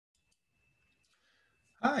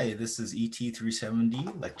Hi, this is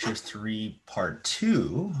ET370, Lecture 3, Part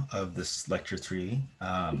 2 of this Lecture 3.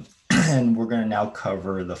 And we're going to now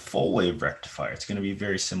cover the full wave rectifier. It's going to be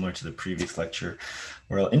very similar to the previous lecture,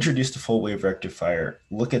 where I'll introduce the full wave rectifier,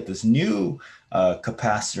 look at this new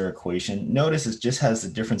capacitor equation. Notice it just has the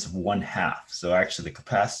difference of 1/2. So actually the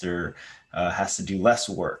capacitor has to do less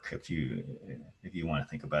work if you want to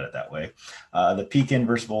think about it that way. The peak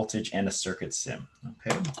inverse voltage and a circuit sim.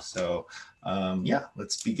 Okay, so yeah,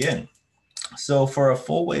 let's begin. So for a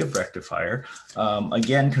full wave rectifier,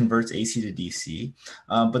 again, converts AC to DC,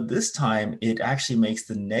 but this time it actually makes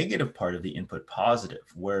the negative part of the input positive,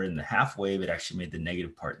 where in the half wave, it actually made the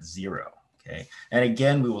negative part 0, okay? And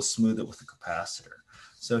again, we will smooth it with a capacitor.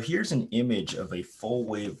 So here's an image of a full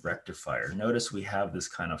wave rectifier. Notice we have this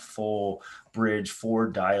kind of full bridge,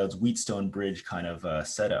 4 diodes, Wheatstone bridge kind of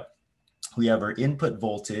setup. We have our input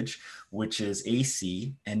voltage, which is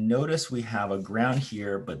AC, and notice we have a ground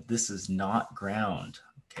here, but this is not ground,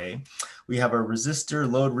 okay? We have our resistor,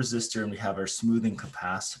 load resistor, and we have our smoothing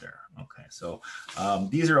capacitor, okay? So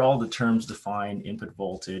these are all the terms defined: input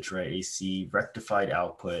voltage, right, AC, rectified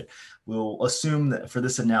output. We'll assume that for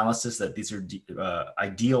this analysis that these are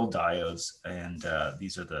ideal diodes, and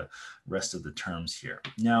these are the rest of the terms here.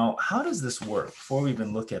 Now, how does this work? Before we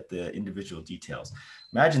even look at the individual details,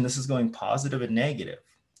 imagine this is going positive and negative.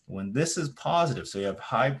 When this is positive, so you have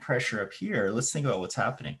high pressure up here, let's think about what's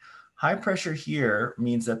happening. High pressure here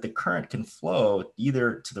means that the current can flow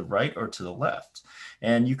either to the right or to the left.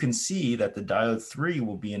 And you can see that the diode 3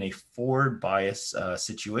 will be in a forward bias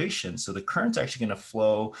situation. So the current's actually going to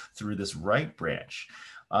flow through this right branch.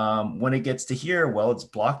 When it gets to here, well, it's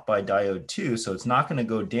blocked by diode 2, so it's not going to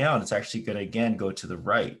go down. It's actually going to, again, go to the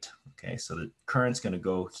right. Okay, so the current's going to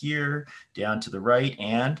go here, down to the right,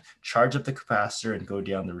 and charge up the capacitor and go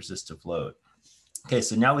down the resistive load. Okay,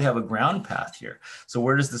 so now we have a ground path here. So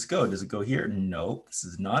where does this go? Does it go here? No, this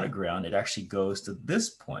is not a ground. It actually goes to this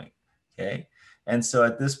point, okay? And so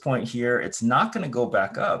at this point here, it's not going to go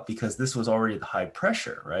back up because this was already the high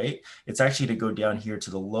pressure, right? It's actually to go down here to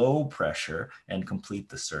the low pressure and complete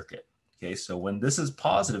the circuit. Okay, so when this is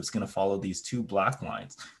positive, it's going to follow these 2 black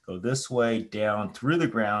lines. Go this way, down through the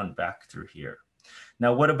ground, back through here.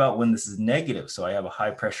 Now, what about when this is negative? So I have a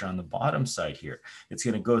high pressure on the bottom side here. It's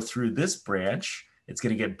going to go through this branch. It's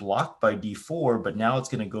going to get blocked by D4, but now it's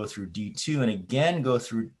going to go through D2 and again go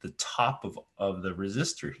through the top of the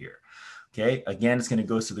resistor here. Okay, again, it's going to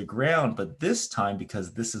go to the ground, but this time,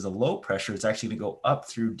 because this is a low pressure, it's actually going to go up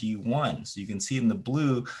through D1. So you can see in the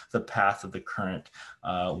blue the path of the current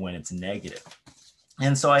when it's negative.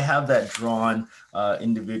 And so I have that drawn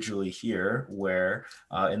individually here, where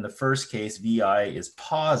in the first case, VI is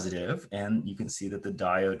positive, and you can see that the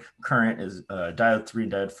diode current is diode 3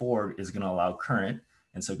 and diode 4 is going to allow current.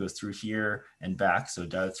 And so it goes through here and back. So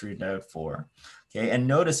diode 3 and diode 4. Okay, and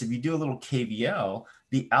notice if you do a little KVL,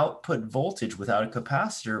 the output voltage without a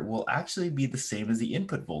capacitor will actually be the same as the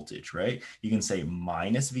input voltage, right? You can say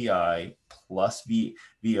minus VI plus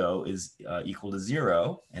VO is equal to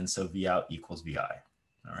 0. And so V out equals VI.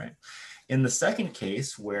 All right. In the second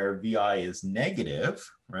case, where VI is negative,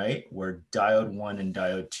 right, where diode 1 and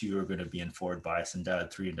diode 2 are going to be in forward bias and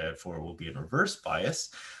diode 3 and diode 4 will be in reverse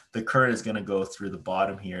bias, the current is going to go through the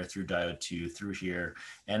bottom here, through diode 2, through here.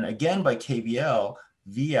 And again, by KVL,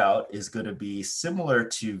 V out is going to be similar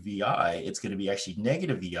to VI. It's going to be actually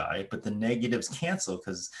negative VI, but the negatives cancel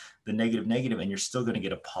because the negative, and you're still going to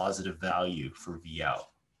get a positive value for V out.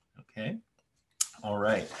 Okay. All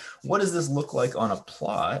right, what does this look like on a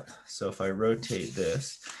plot? So if I rotate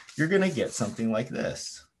this, you're going to get something like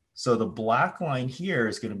this. So the black line here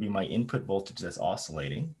is going to be my input voltage that's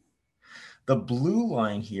oscillating. The blue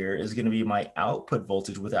line here is going to be my output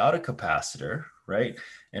voltage without a capacitor, right?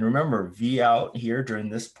 And remember, V out here during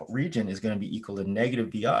this region is going to be equal to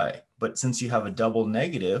negative VI. But since you have a double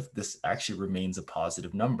negative, this actually remains a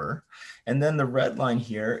positive number. And then the red line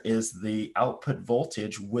here is the output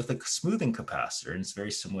voltage with a smoothing capacitor. And it's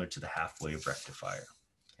very similar to the half-wave rectifier,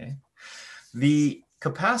 okay? The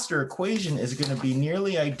capacitor equation is going to be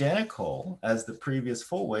nearly identical as the previous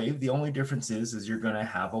full wave. The only difference is you're going to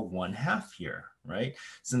have a 1/2 here, right?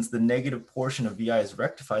 Since the negative portion of VI is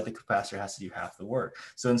rectified, the capacitor has to do half the work.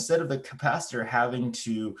 So instead of the capacitor having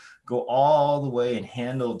to go all the way and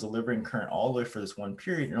handle delivering current all the way for this one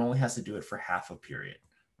period, it only has to do it for half a period,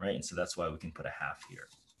 right? And so that's why we can put a half here.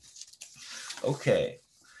 Okay.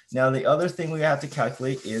 Now, the other thing we have to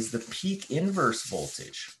calculate is the peak inverse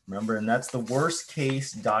voltage. Remember, and that's the worst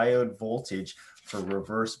case diode voltage for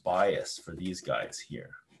reverse bias for these guys here.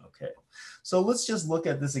 Okay, so let's just look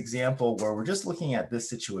at this example where we're just looking at this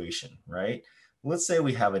situation, right? let's say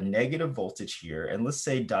we have a negative voltage here, and let's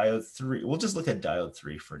say diode 3, we'll just look at diode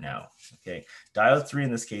 3 for now, okay? Diode 3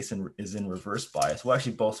 in this case is in reverse bias. Well,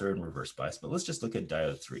 actually both are in reverse bias, but let's just look at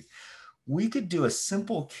diode 3. We could do a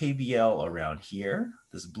simple KVL around here,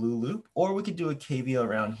 this blue loop, or we could do a KVL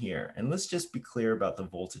around here. And let's just be clear about the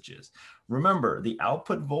voltages. Remember, the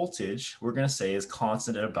output voltage, we're going to say, is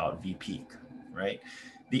constant at about V peak, right?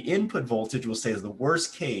 The input voltage we'll say is the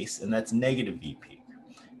worst case, and that's negative V peak.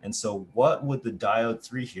 And so what would the diode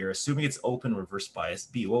 3 here, assuming it's open reverse bias,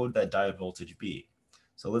 be? What would that diode voltage be?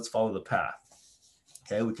 So let's follow the path.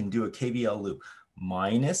 Okay, we can do a KVL loop.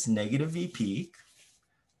 Minus negative V peak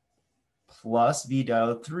plus V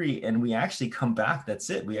diode 3, and we actually come back, that's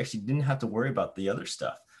it. We actually didn't have to worry about the other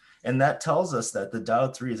stuff. And that tells us that the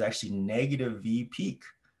diode 3 is actually negative V peak.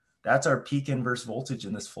 That's our peak inverse voltage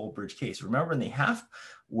in this full bridge case. Remember in the half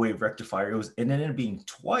wave rectifier, it ended up being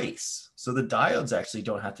twice. So the diodes actually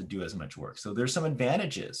don't have to do as much work. So there's some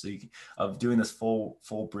advantages of doing this full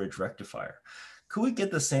bridge rectifier. Could we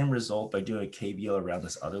get the same result by doing a KVL around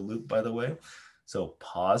this other loop, by the way? So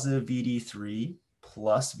positive VD3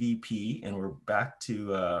 plus VP, and we're back to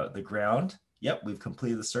the ground. Yep, we've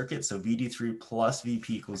completed the circuit. So VD3 plus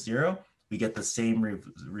VP equals 0. We get the same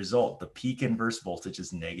result. The peak inverse voltage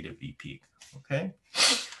is negative V peak, okay?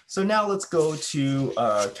 So now let's go to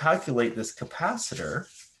calculate this capacitor.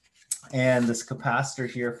 And this capacitor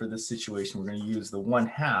here for this situation, we're going to use the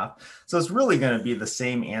 1/2. So it's really going to be the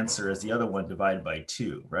same answer as the other one divided by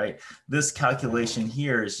 2, right? This calculation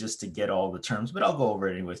here is just to get all the terms, but I'll go over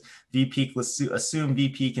it anyways. V peak, let's assume V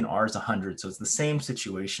peak in R is 100. So it's the same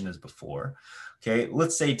situation as before. Okay,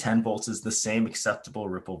 let's say 10 volts is the same acceptable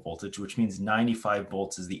ripple voltage, which means 95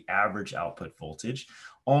 volts is the average output voltage.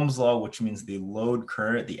 Ohm's law, which means the load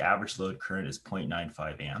current, the average load current is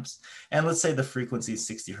 0.95 amps. And let's say the frequency is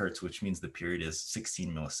 60 hertz, which means the period is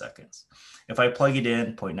 16 milliseconds. If I plug it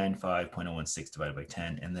in, 0.95, 0.016 divided by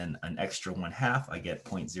 10, and then an extra 1/2, I get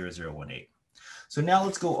 0.0018. So now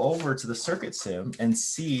let's go over to the circuit sim and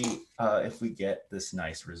see if we get this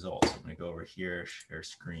nice result. So I'm going to go over here, share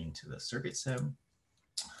screen to the circuit sim.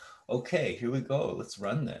 Okay, here we go. Let's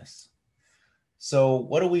run this. So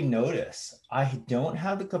what do we notice? I don't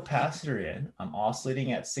have the capacitor in. I'm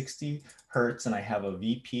oscillating at 60 hertz and I have a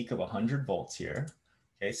V peak of 100 volts here.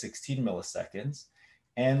 Okay, 16 milliseconds.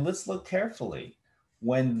 And let's look carefully.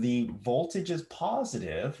 When the voltage is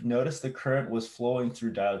positive, notice the current was flowing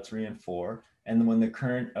through diode 3 and 4. And when the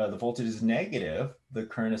current, the voltage is negative, the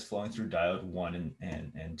current is flowing through diode 1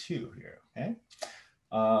 and 2 here, okay?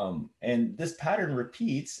 And this pattern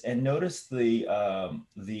repeats, and notice the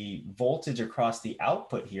voltage across the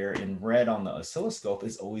output here in red on the oscilloscope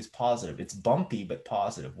is always positive. It's bumpy, but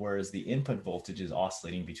positive, whereas the input voltage is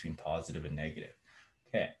oscillating between positive and negative,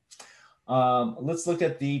 okay? Let's look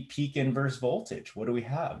at the peak inverse voltage. What do we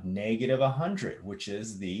have? Negative 100, which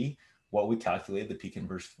is what we calculated, the peak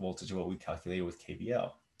inverse voltage of what we calculated with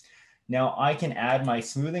KVL. Now I can add my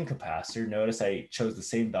smoothing capacitor. Notice I chose the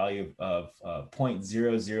same value of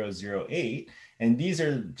 0.0008. And these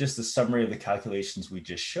are just a summary of the calculations we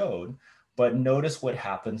just showed. But notice what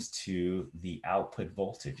happens to the output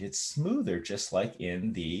voltage. It's smoother, just like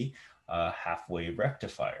in the half-wave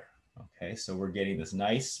rectifier. Okay, so we're getting this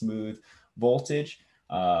nice smooth voltage.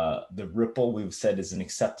 The ripple we've said is an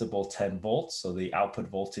acceptable 10 volts. So the output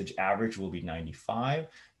voltage average will be 95.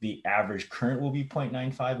 The average current will be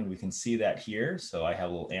 0.95, and we can see that here. So I have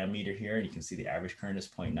a little ammeter here, and you can see the average current is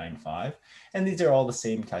 0.95. And these are all the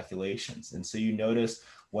same calculations. And so you notice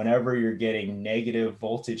whenever you're getting negative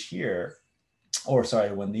voltage here, or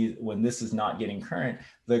sorry, when this is not getting current,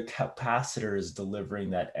 the capacitor is delivering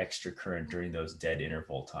that extra current during those dead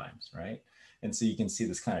interval times, right? And so you can see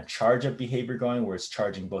this kind of charge up behavior going where it's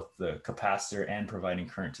charging both the capacitor and providing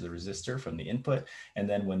current to the resistor from the input. And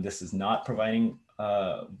then when this is not providing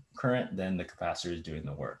current, then the capacitor is doing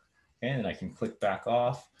the work. Okay, and I can click back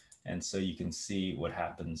off. And so you can see what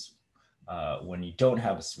happens when you don't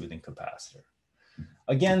have a smoothing capacitor.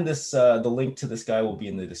 Again, the link to this guy will be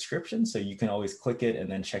in the description, so you can always click it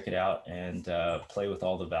and then check it out and play with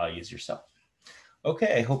all the values yourself.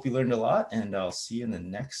 Okay, I hope you learned a lot, and I'll see you in the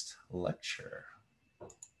next lecture.